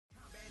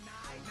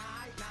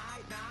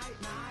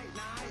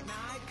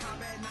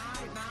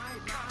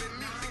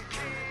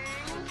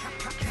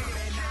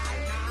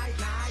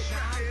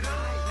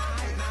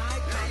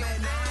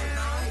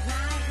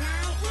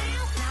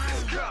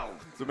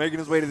So making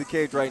his way to the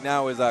cage right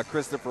now is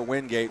Christopher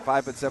Wingate,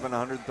 5'7",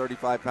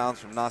 135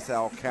 pounds from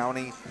Nassau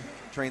County.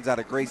 Trains out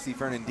of Gracie,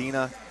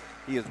 Fernandina.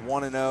 He is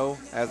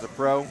 1-0 as a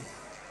pro.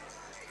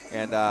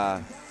 And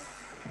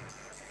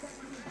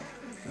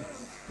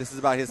this is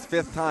about his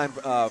 5th time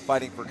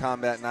fighting for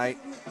Combat Night.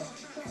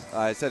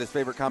 He said his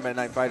favorite Combat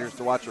Night fighters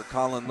to watch are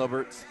Colin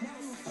Luberts.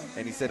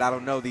 And he said, I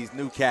don't know these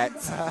new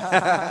cats. He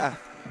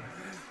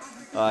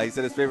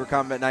said his favorite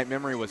Combat Night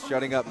memory was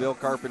shutting up Bill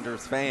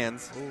Carpenter's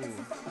fans. Ooh.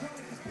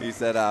 He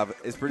said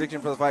his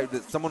prediction for the fight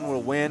that someone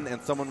will win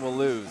and someone will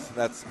lose.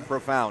 That's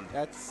profound.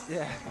 That's,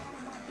 yeah.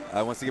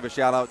 Wants to give a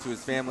shout out to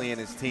his family and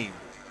his team.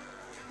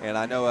 And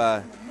I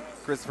know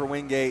Christopher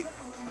Wingate,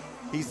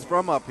 he's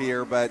from up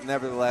here, but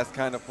nevertheless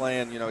kind of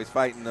playing, he's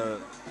fighting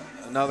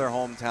another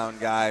hometown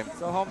guy.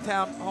 So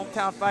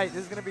hometown fight.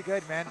 This is going to be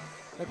good, man.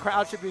 The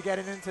crowd should be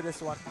getting into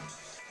this one.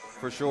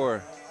 For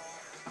sure.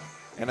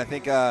 And I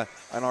think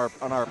on our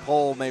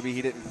poll, maybe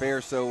he didn't fare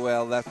so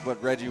well. That's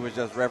what Reggie was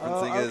just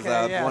referencing as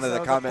one of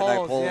the Combat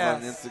Night polls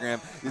on Instagram.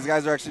 These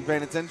guys are actually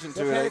paying attention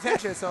to it. Paying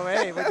attention, so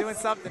hey, we're doing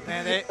something,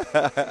 man.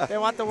 They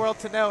want the world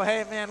to know,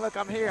 hey, man, look,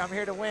 I'm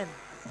here to win.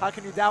 How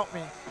can you doubt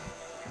me?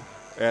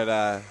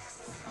 And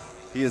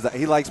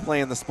he likes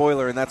playing the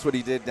spoiler, and that's what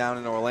he did down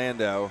in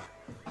Orlando.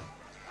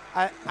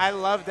 I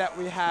love that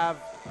we have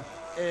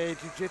a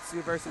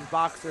jiu-jitsu versus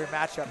boxer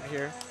matchup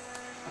here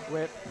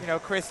with,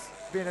 Chris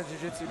being a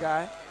jiu-jitsu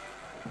guy.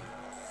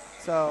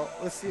 So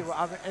let's see.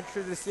 I'm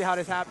interested to see how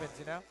this happens,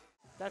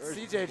 That's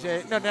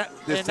CJJ. No,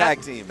 this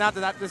tag team. Not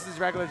that this is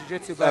regular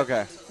jiu-jitsu, but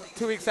okay.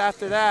 2 weeks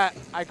after that,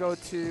 I go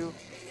to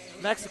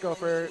Mexico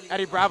for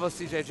Eddie Bravo's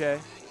CJJ.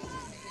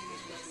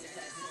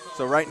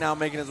 So right now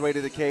making his way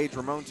to the cage,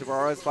 Ramon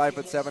Tavares,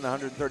 5'7",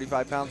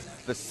 135 pounds.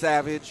 The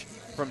Savage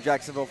from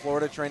Jacksonville,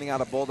 Florida, training out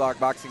of Bulldog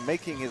Boxing,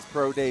 making his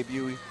pro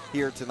debut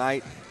here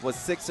tonight. Was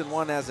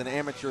 6-1 as an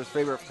amateur. His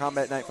favorite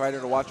Combat Night fighter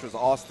to watch was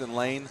Austin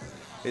Lane.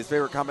 His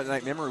favorite Combat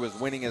Night memory was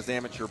winning his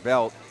amateur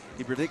belt.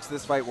 He predicts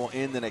this fight will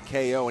end in a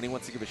KO, and he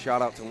wants to give a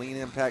shout out to Lean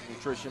Impact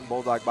Nutrition,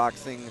 Bulldog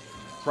Boxing,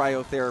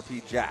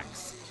 Cryotherapy,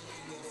 Jax.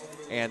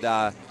 And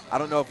I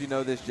don't know if you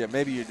know this, Jim.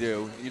 Maybe you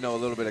do. You know a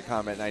little bit of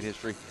Combat Night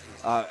history.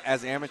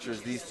 As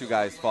amateurs, these two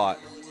guys fought.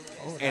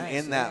 Oh, and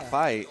nice, in that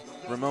fight,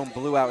 Ramon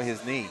blew out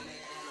his knee.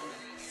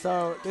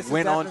 So this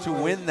went on to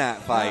win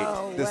that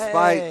fight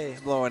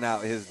despite blowing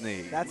out his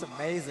knee. That's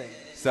amazing.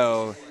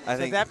 So I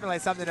think definitely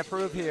something to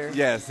prove here.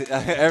 Yes,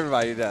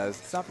 everybody does.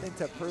 Something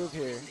to prove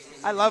here.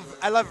 I love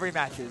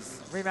rematches.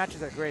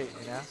 Rematches are great,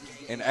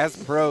 And as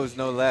pros,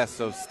 no less.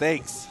 So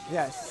stakes.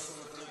 Yes.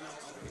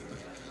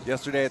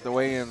 Yesterday at the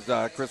weigh-ins,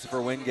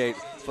 Christopher Wingate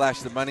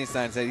flashed the money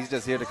sign and said he's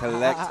just here to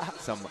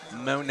collect some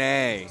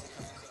money.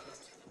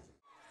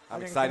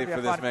 I'm excited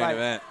for this main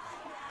event.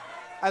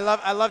 I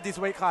love these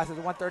weight classes,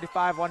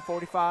 135,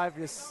 145,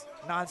 just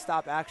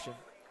nonstop action.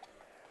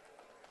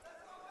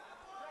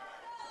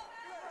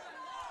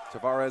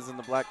 Tavares in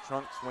the black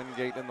trunks,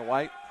 Wingate in the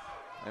white,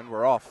 and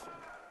we're off.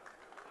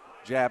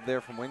 Jab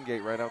there from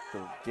Wingate right out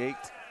the gate.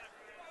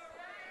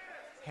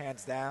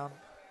 Hands down.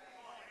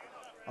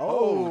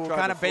 Oh,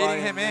 kind of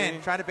baiting him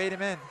in. Trying to bait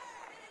him in.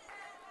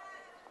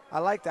 I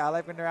like that. I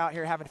like when they're out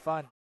here having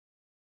fun.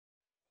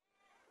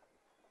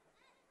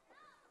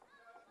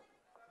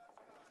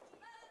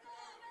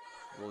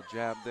 Little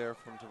jab there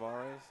from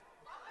Tavares.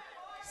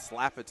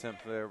 Slap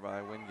attempt there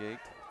by Wingate.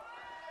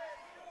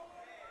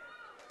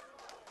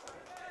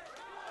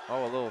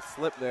 Oh, a little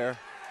slip there.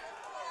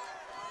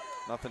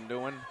 Nothing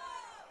doing.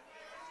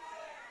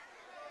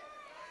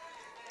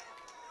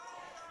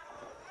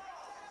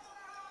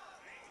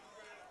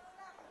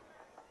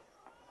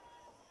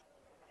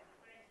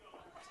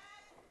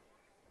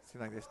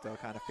 Seems like they're still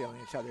kind of feeling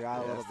each other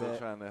out a little bit.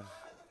 Trying to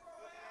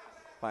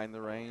find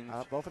the range.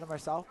 Both of them are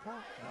southpaw.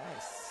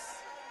 Nice.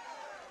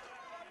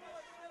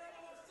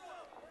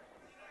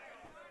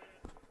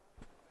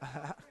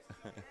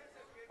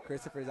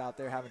 Christopher's out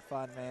there having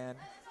fun, man.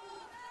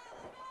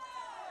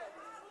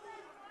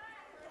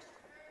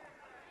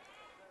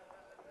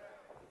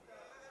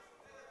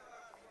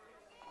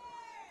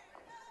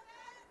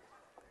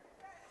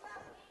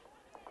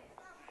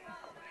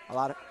 A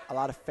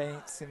lot of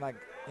feints. Seem like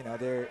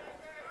they're,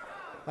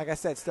 like I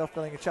said, still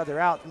filling each other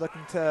out,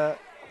 looking for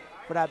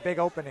that big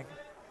opening.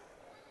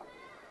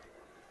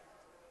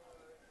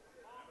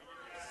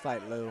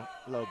 Slight low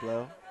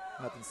blow,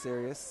 nothing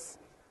serious.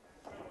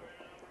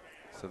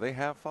 So they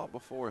have fought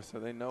before, so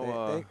they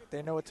know.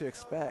 They know what to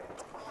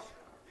expect.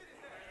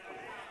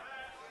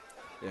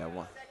 Yeah,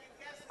 one.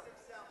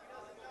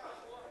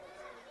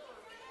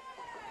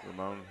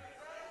 Ramon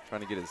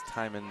trying to get his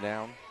timing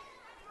down.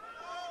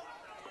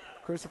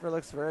 Christopher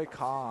looks very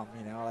calm,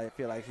 I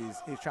feel like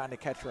he's trying to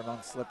catch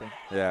Ramon slipping.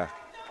 Yeah.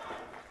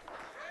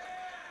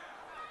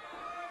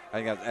 I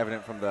think that's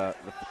evident from the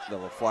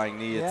flying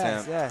knee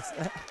attempt. Yes. See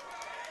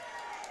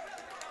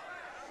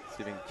if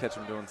he can catch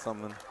him doing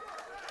something.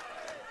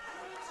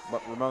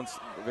 But Ramon's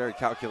very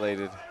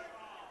calculated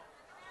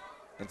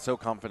and so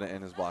confident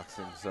in his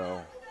boxing, so.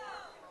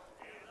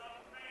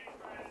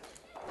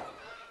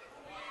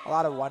 A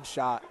lot of one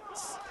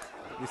shots.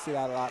 We see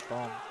that a lot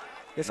from him.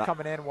 Just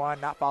coming in one,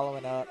 not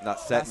following up. Not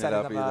setting it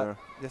up them either.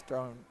 Just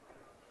throwing.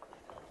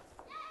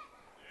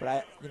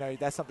 But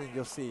that's something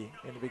you'll see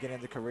in the beginning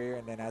of the career,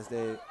 and then as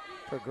they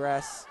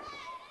progress,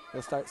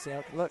 you'll start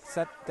seeing, look,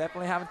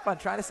 definitely having fun,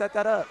 trying to set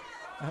that up.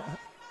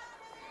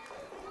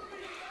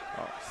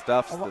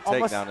 Stuffs the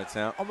takedown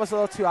attempt. Almost a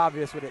little too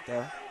obvious with it,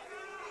 though.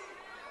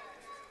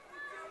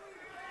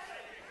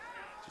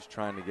 Just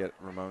trying to get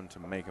Ramon to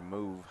make a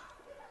move.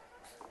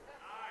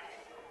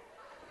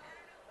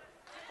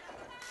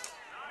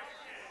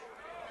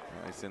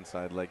 Nice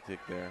inside leg kick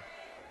there.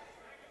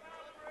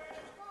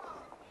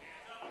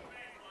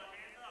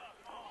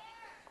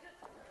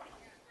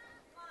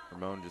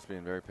 Ramon just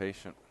being very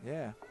patient.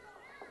 Yeah.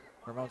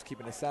 Ramon's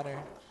keeping the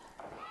center.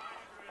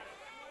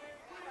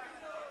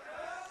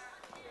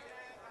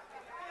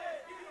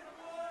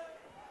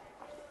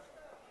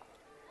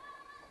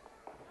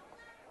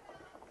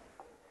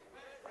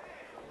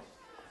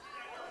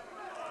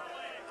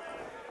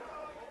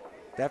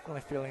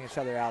 Definitely feeling each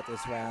other out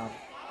this round.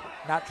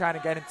 Not trying to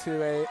get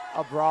into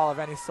a brawl of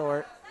any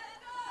sort.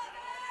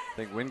 I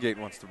think Wingate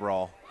wants to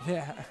brawl.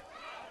 Yeah.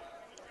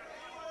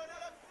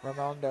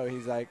 Ramon, though,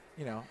 he's like,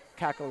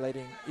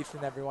 calculating each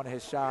and every one of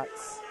his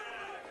shots.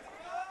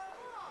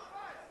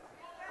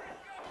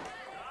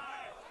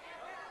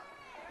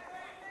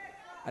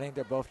 I think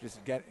they're both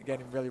just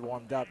getting really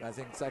warmed up. I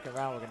think second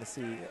round we're going to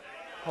see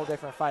a whole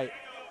different fight.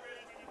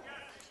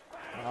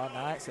 Oh,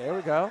 nice. There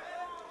we go.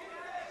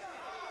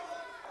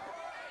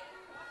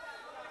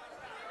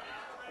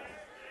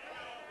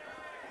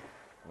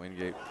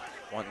 Wingate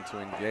wanting to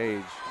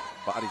engage.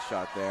 Body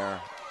shot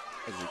there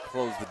as he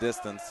closed the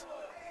distance.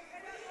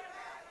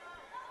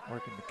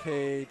 Working the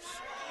cage.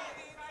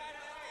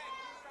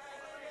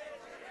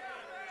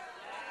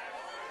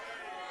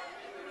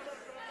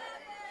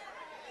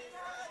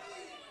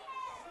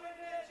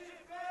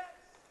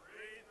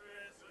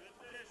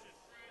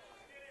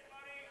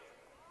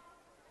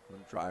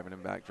 Driving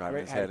him back, driving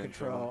Great his head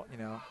control.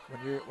 into him.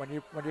 When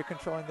you're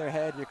controlling their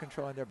head, you're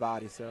controlling their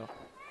body. So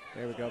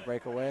there we go,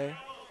 breakaway.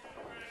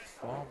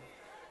 Boom.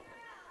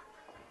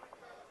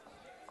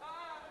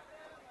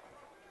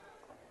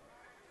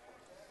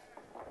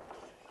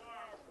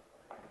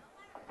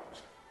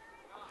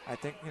 I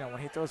think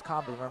when he throws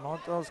combos, Ramon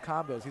throws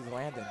combos, he's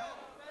landing.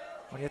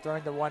 When you're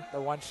throwing the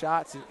one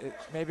shots,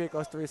 maybe it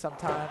goes through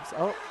sometimes.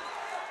 Oh,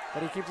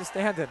 but he keeps it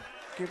standing.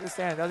 Keeps it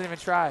standing. Doesn't even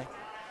try.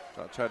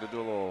 Tried to do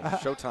a little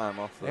showtime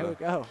off the. There we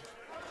go.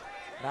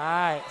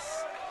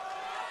 Nice.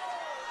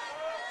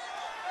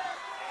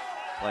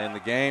 Playing the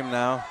game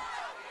now.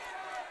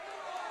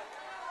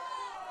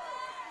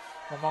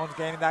 Ramon's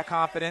gaining that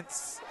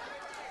confidence.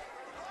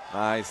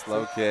 Nice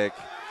low kick.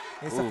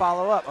 Needs to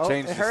follow up. Oh,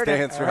 changed it his hurt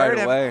stance him. right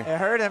away. It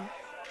hurt him.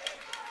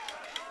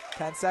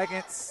 10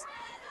 seconds.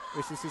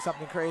 We should see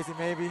something crazy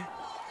maybe.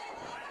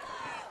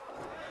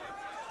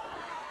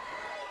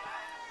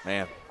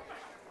 Man.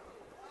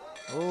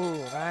 Ooh,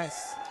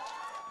 nice.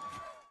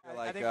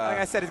 Like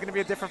I said, it's going to be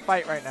a different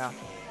fight right now.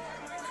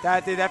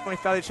 They definitely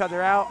felt each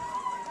other out.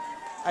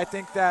 I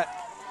think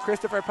that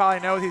Christopher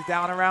probably knows he's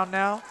down around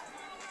now.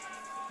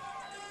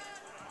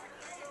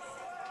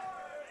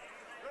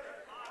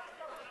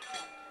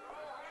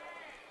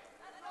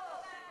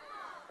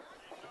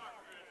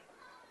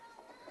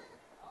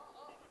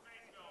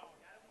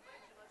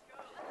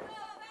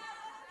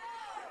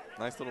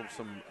 Nice little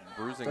some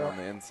bruising on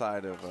the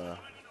inside of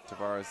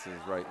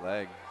Tavares' right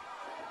leg.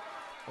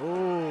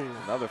 Ooh.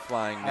 Another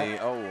flying knee.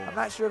 I'm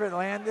not sure if it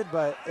landed,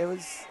 but it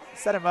was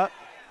set him up.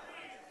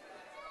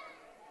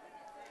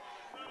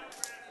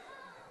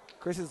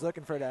 Chris is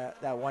looking for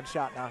that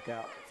one-shot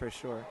knockout for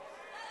sure.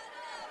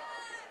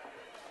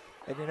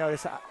 If you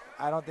notice,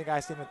 I don't think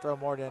I've seen him throw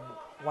more than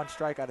one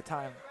strike at a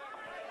time.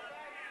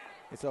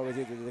 It's always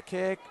either the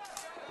kick.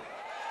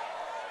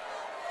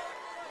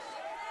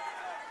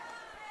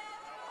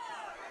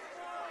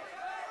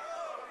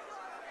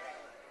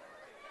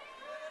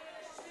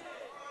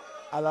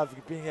 I love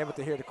being able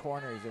to hear the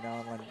corners,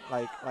 and when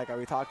like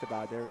we talked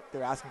about,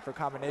 they're asking for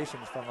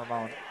combinations from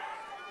Ramon.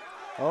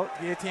 Oh,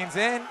 guillotine's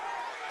in.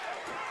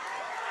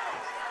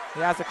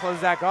 He has to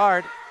close that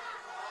guard.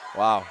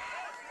 Wow.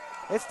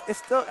 It's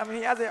still,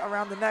 he has it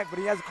around the neck, but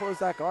he has to close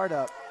that guard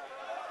up.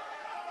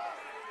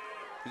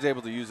 He's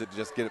able to use it to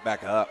just get it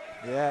back up.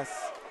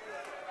 Yes.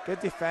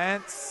 Good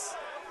defense.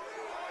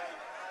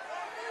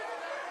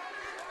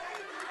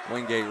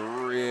 Wingate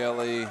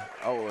really,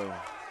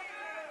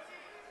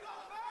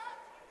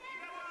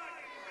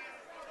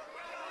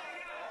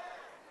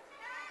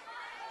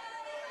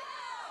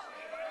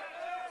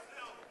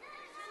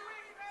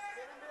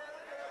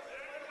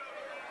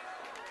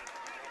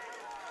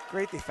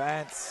 Great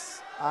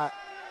defense.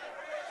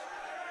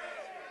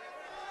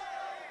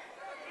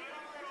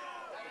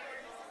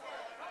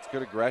 It's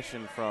good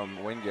aggression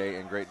from Wingate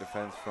and great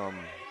defense from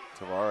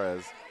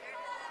Tavares.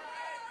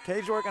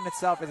 Cage work in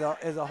itself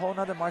is a whole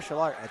nother martial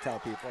art, I tell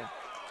people.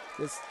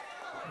 Just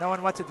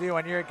knowing what to do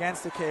when you're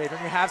against the cage,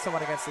 when you have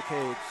someone against the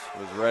cage.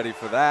 Was ready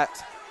for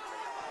that.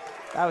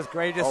 That was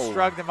great. Just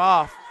shrugged him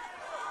off.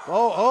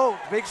 Oh,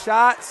 big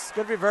shots.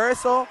 Good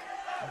reversal.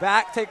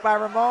 Back take by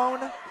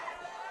Ramon.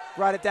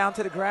 Brought it down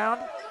to the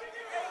ground.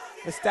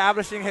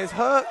 Establishing his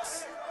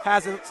hooks.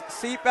 Has a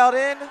seatbelt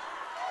in.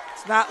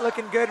 It's not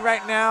looking good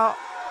right now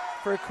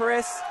for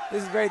Chris.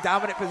 This is a very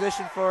dominant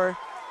position for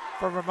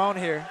Ramon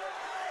here.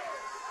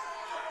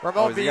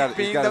 Ramon he's got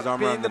his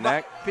arm around the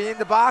neck. Being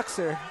the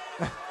boxer.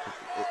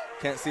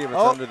 Can't see if it's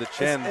under the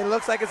chin. It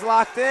looks like it's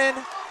locked in.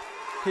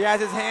 He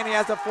has his hand. He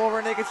has the full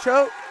rear naked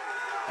choke.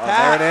 Oh,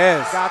 there it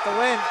is. Got the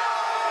win.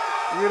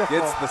 Beautiful.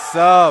 Gets the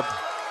sub.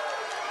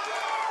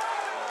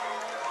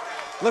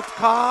 Looked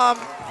calm.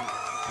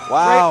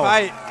 Wow.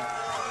 Great fight.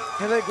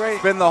 He looked great.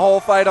 Spin the whole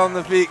fight on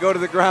the feet. Go to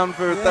the ground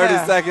for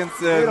 30 seconds.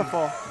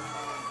 Beautiful.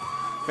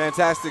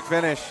 Fantastic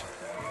finish.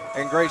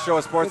 And great show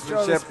of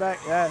sportsmanship.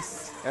 Respect,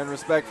 yes. And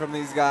respect from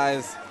these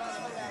guys.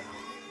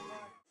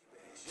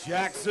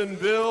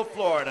 Jacksonville,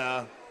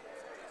 Florida,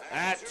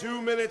 at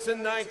 2 minutes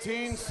and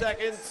 19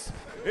 seconds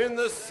in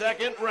the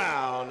second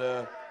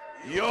round.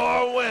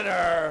 Your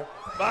winner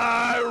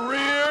by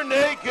rear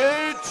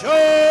naked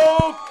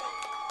choke,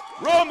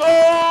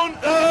 Ramon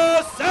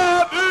the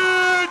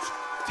Savage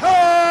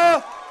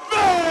Tavares!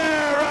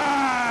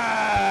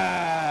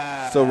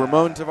 So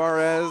Ramon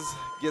Tavares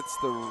gets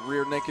the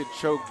rear naked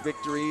choke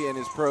victory in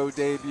his pro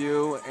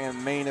debut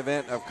and main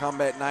event of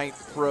Combat Night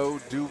Pro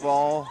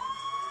Duval.